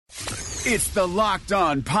It's the Locked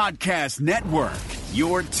On Podcast Network,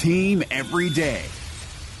 your team every day.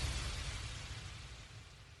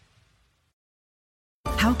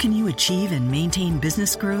 How can you achieve and maintain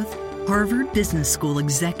business growth? Harvard Business School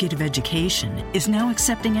Executive Education is now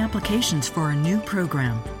accepting applications for a new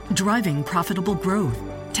program, Driving Profitable Growth.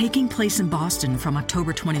 Taking place in Boston from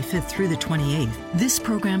October 25th through the 28th, this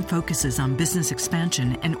program focuses on business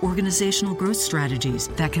expansion and organizational growth strategies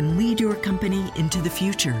that can lead your company into the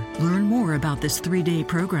future. Learn more about this 3-day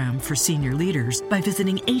program for senior leaders by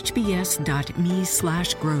visiting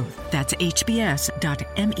hbs.me/growth. That's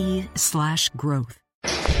hbs.me/growth.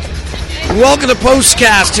 Welcome to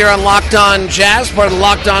Postcast here on Locked On Jazz, part of the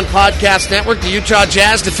Locked On Podcast Network. The Utah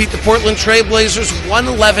Jazz defeat the Portland Trail Blazers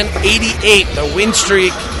 111-88. The win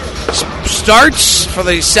streak starts for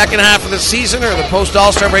the second half of the season, or the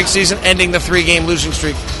post-All-Star break season, ending the 3-game losing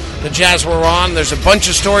streak the Jazz were on. There's a bunch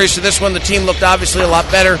of stories to this one. The team looked obviously a lot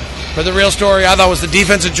better. But the real story, I thought, was the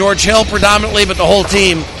defense of George Hill predominantly, but the whole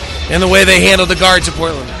team and the way they handled the guards of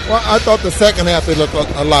Portland. Well, I thought the second half they looked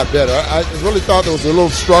a lot better. I really thought there was a little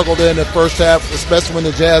struggle there in the first half, especially when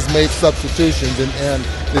the Jazz made substitutions, and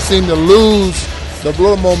they seemed to lose the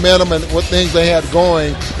little momentum and what things they had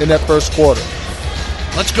going in that first quarter.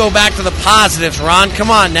 Let's go back to the positives, Ron. Come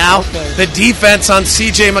on now. Okay. The defense on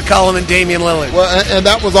C.J. McCollum and Damian Lillard. Well, and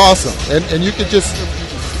that was awesome. And you could just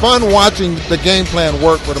fun watching the game plan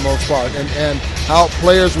work for the most part, and how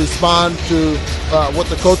players respond to what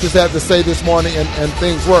the coaches had to say this morning, and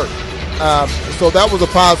things work. So that was a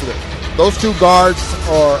positive. Those two guards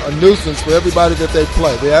are a nuisance for everybody that they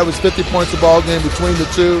play. They average 50 points a ball game between the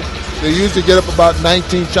two. They usually get up about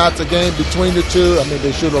 19 shots a game between the two. I mean,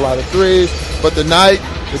 they shoot a lot of threes. But tonight,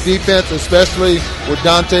 the defense, especially with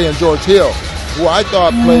Dante and George Hill, who I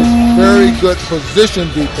thought played very good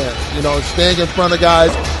position defense, staying in front of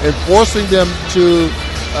guys and forcing them to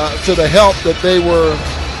the help that they were,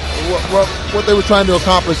 what they were trying to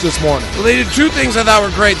accomplish this morning. Well, they did two things I thought were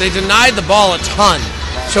great. They denied the ball a ton,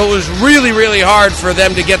 so it was really, really hard for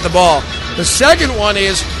them to get the ball. The second one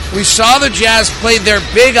is we saw the Jazz played their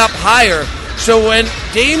big up higher, so when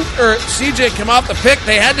Dame or CJ come off the pick,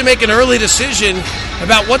 they had to make an early decision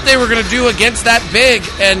about what they were going to do against that big,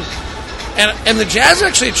 and the Jazz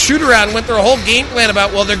actually at shoot-around went through a whole game plan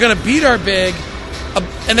about, well, they're going to beat our big,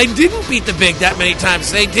 and they didn't beat the big that many times.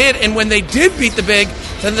 They did, and when they did beat the big,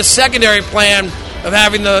 then the secondary plan of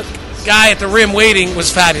having the guy at the rim waiting was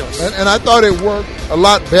fabulous. And I thought it worked a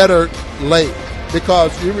lot better late,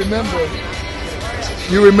 because you remember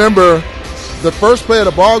the first play of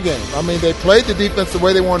the ball game. I mean, they played the defense the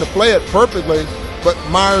way they wanted to play it perfectly, but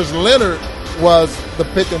Myers Leonard was the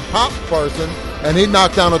pick and pop person, and he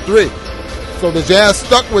knocked down a three. So the Jazz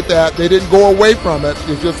stuck with that. They didn't go away from it.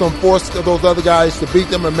 It's just some force of those other guys to beat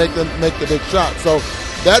them and make the big shot. So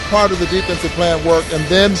that part of the defensive plan worked. And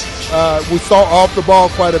then we saw off the ball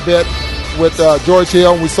quite a bit with George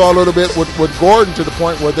Hill. We saw a little bit with Gordon, to the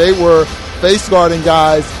point where they were face guarding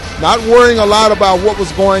guys, not worrying a lot about what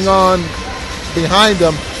was going on behind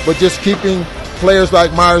them, but just keeping players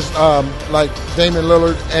like Myers, like Damian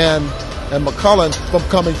Lillard and McCollum from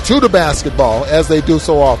coming to the basketball, as they do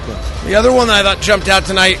so often. The other one that I thought jumped out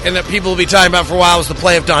tonight and that people will be talking about for a while was the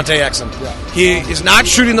play of Dante Exum. Yeah. He is not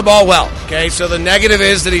shooting the ball well, okay? So the negative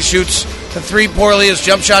is that he shoots the three poorly. His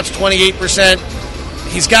jump shot's 28%.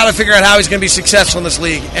 He's got to figure out how he's going to be successful in this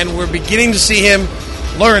league, and we're beginning to see him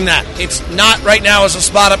learn that. It's not right now as a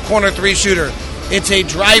spot-up corner three shooter. It's a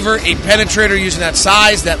driver, a penetrator, using that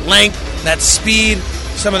size, that length, that speed,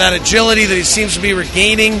 some of that agility that he seems to be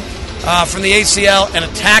regaining from the ACL, and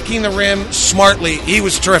attacking the rim smartly. He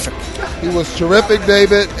was terrific. He was terrific,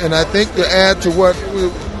 David, and I think to add to what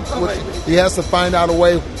he has to find out a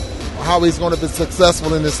way how he's going to be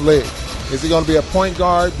successful in this league. Is he going to be a point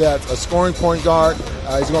guard that's a scoring point guard?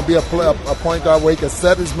 Is he going to be a point guard where he can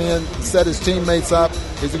set his men, set his teammates up?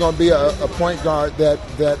 Is he going to be a point guard that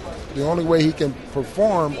the only way he can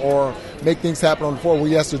perform or make things happen on the floor, where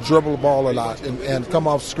he has to dribble the ball a lot and come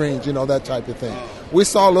off screens, that type of thing. We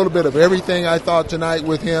saw a little bit of everything, I thought, tonight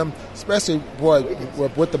with him, especially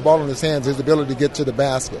with the ball in his hands, his ability to get to the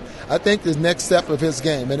basket. I think the next step of his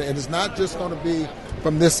game, and it's not just going to be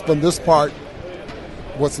from this part,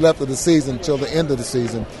 what's left of the season till the end of the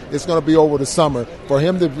season. It's going to be over the summer for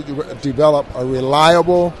him to develop a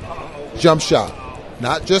reliable jump shot,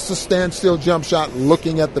 not just a standstill jump shot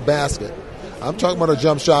looking at the basket. I'm talking about a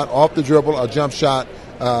jump shot off the dribble, a jump shot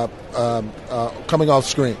coming off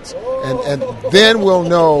screens. And then we'll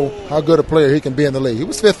know how good a player he can be in the league. He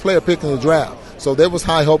was 5th player picked in the draft. So there was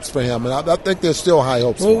high hopes for him, and I think there's still high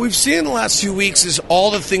hopes. Well, what we've seen in the last few weeks is all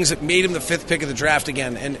the things that made him the 5th pick of the draft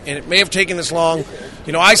again, and it may have taken this long.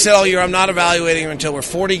 I said all year I'm not evaluating him until we're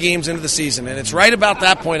 40 games into the season, and it's right about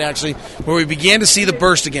that point, actually, where we began to see the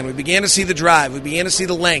burst again. We began to see the drive. We began to see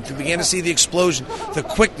the length. We began to see the explosion, the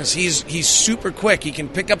quickness. He's super quick. He can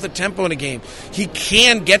pick up the tempo in a game. He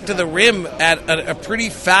can get to the rim at a pretty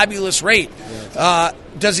fabulous rate.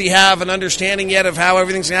 Does he have an understanding yet of how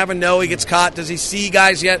everything's going to happen? No, he gets caught. Does he see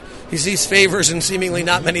guys yet? He sees Favors and seemingly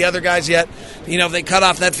not many other guys yet. If they cut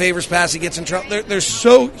off that Favors pass, he gets in trouble. There's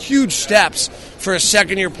so huge steps for a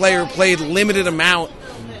second-year player who played limited amount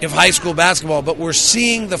of high school basketball, but we're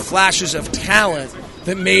seeing the flashes of talent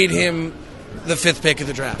that made him the 5th pick of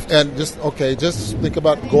the draft. And just think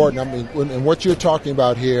about Gordon. I mean, and what you're talking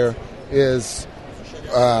about here is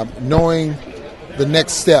knowing the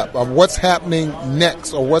next step of what's happening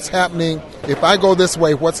next, or what's happening if I go this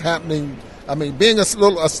way, what's happening. I mean, being a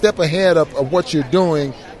step ahead of what you're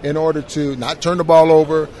doing in order to not turn the ball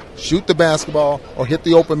over, shoot the basketball, or hit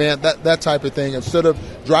the open man, that type of thing. Instead of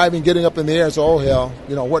driving, getting up in the air and say, oh, hell,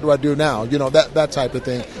 what do I do now? That type of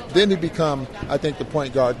thing. Then he become, I think, the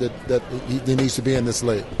point guard that he needs to be in this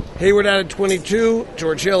league. Hayward added 22,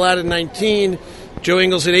 George Hill added 19, Joe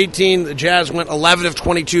Ingles at 18. The Jazz went 11 of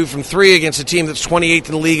 22 from 3 against a team that's 28th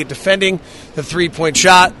in the league at defending the 3-point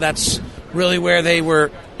shot. That's really where they were,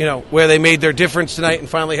 where they made their difference tonight and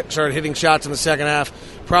finally started hitting shots in the second half,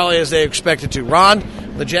 probably as they expected to. Ron,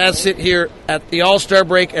 the Jazz sit here at the All-Star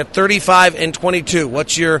break at 35 and 22.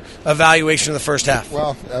 What's your evaluation of the first half?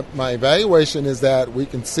 Well, my evaluation is that we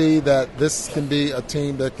can see that this can be a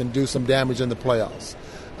team that can do some damage in the playoffs.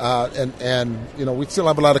 And we still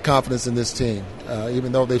have a lot of confidence in this team,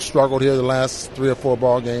 even though they've struggled here the last 3 or 4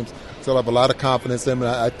 ball games. Still have a lot of confidence in them.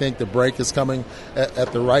 And I think the break is coming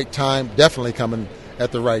at the right time, definitely coming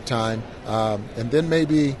at the right time. And then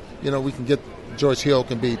maybe we can get George Hill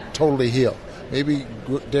can be totally healed. Maybe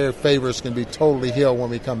Derek Favors can be totally healed when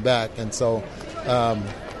we come back. And so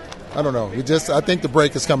I don't know. I think the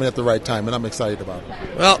break is coming at the right time, and I'm excited about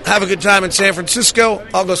it. Well, have a good time in San Francisco.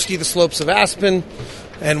 I'll go ski the slopes of Aspen.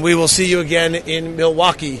 And we will see you again in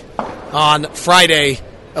Milwaukee on Friday,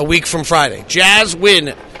 a week from Friday. Jazz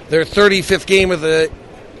win their 35th game of the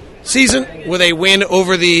season with a win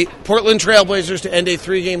over the Portland Trailblazers to end a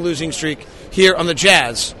 3-game losing streak here on the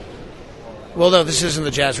Jazz. Well, no, this isn't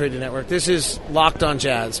the Jazz Radio Network. This is Locked On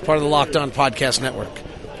Jazz, part of the Locked On Podcast Network.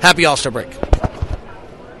 Happy All-Star break.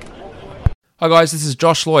 Hi guys, this is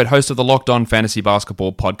Josh Lloyd, host of the Locked On Fantasy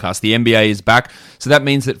Basketball podcast. The NBA is back, so that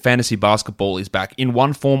means that fantasy basketball is back in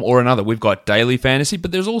one form or another. We've got daily fantasy,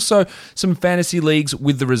 but there's also some fantasy leagues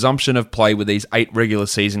with the resumption of play with these 8 regular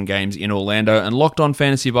season games in Orlando, and Locked On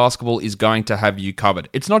Fantasy Basketball is going to have you covered.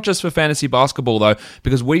 It's not just for fantasy basketball though,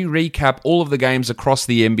 because we recap all of the games across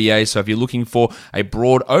the NBA, so if you're looking for a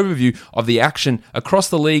broad overview of the action across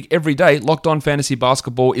the league every day, Locked On Fantasy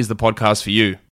Basketball is the podcast for you.